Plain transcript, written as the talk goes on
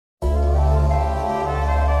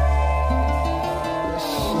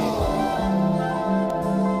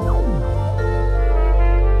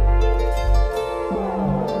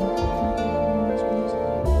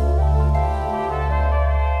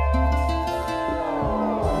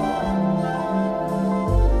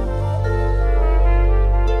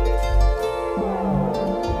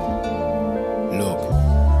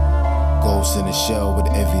a shell with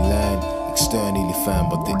every line externally fine,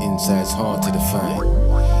 but the inside's hard to define.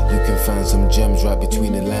 You can find some gems right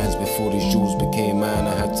between the lines. Before these jewels became mine,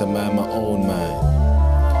 I had to mind my own mind.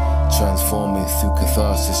 Transforming through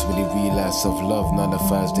catharsis, when you realize self-love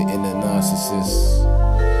nullifies the inner narcissist.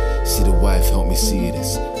 See the wife help me see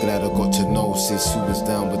this. Glad I got to know sis, who was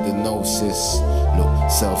down with the gnosis. Look,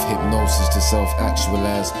 self-hypnosis to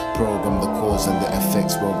self-actualize. Program the cause and the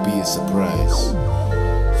effects won't be a surprise.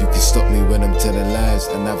 You can stop me when I'm telling lies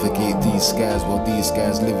and navigate these skies while these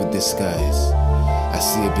guys live a disguise. I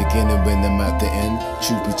see a beginning when I'm at the end.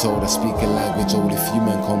 Truth be told, I speak a language only few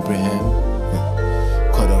men comprehend.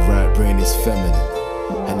 Cause the right brain is feminine,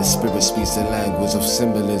 and the spirit speaks the language of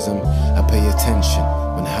symbolism. I pay attention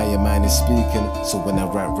when higher mind is speaking, so when I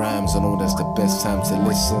write rhymes I know that's the best time to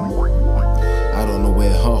listen. I don't know where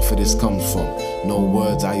half of this comes from. No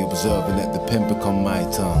words I observe and let the pen become my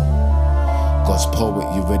tongue. God's poet,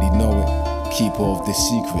 you already know it. Keeper of the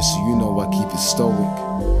secret, so you know I keep it stoic.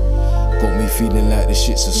 Got me feeling like the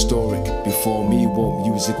shit's historic. Before me, woke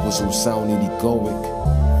music was all sounding egoic.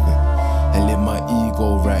 And let my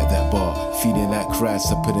ego write that bar. Feeling like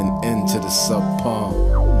Christ, I put an end to the subpar.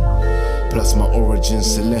 Plus my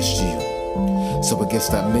origin's celestial, so I guess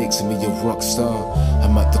that makes me a rock star.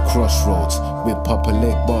 I'm at the crossroads with Papa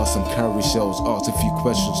leg bars and carry shells. Asked a few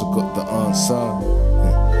questions, I got the answer.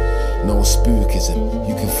 No spookism,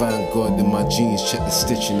 you can find God in my genes. Check the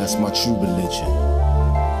stitching, that's my true religion.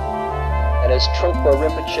 And as Trungpa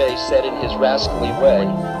Rinpoche said in his rascally way,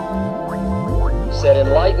 he said,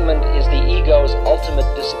 enlightenment is the ego's ultimate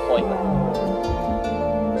disappointment.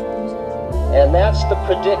 And that's the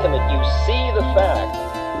predicament. You see the fact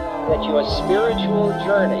that your spiritual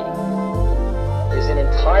journey is an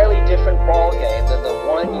entirely different ballgame than the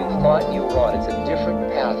one you thought you were on. It's a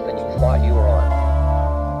different path than you thought you were on.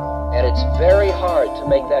 And it's very hard to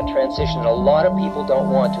make that transition. A lot of people don't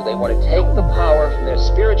want to. They want to take the power from their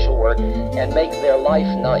spiritual work and make their life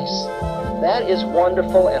nice. That is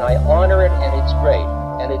wonderful, and I honor it, and it's great.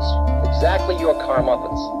 And it's exactly your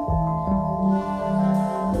karmappans.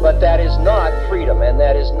 But that is not freedom, and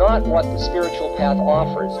that is not what the spiritual path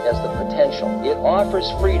offers as the potential. It offers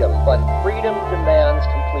freedom, but freedom demands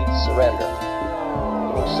complete surrender.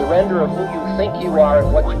 Meaning surrender of who you think you are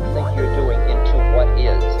and what you think you're doing into what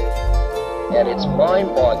is. And it's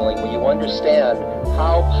mind-boggling when you understand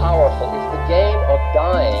how powerful is the game of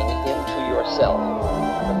dying into yourself.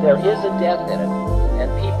 But there is a death in it, and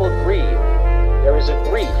people grieve. There is a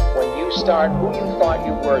grief when you start, who you thought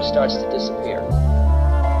you were starts to disappear.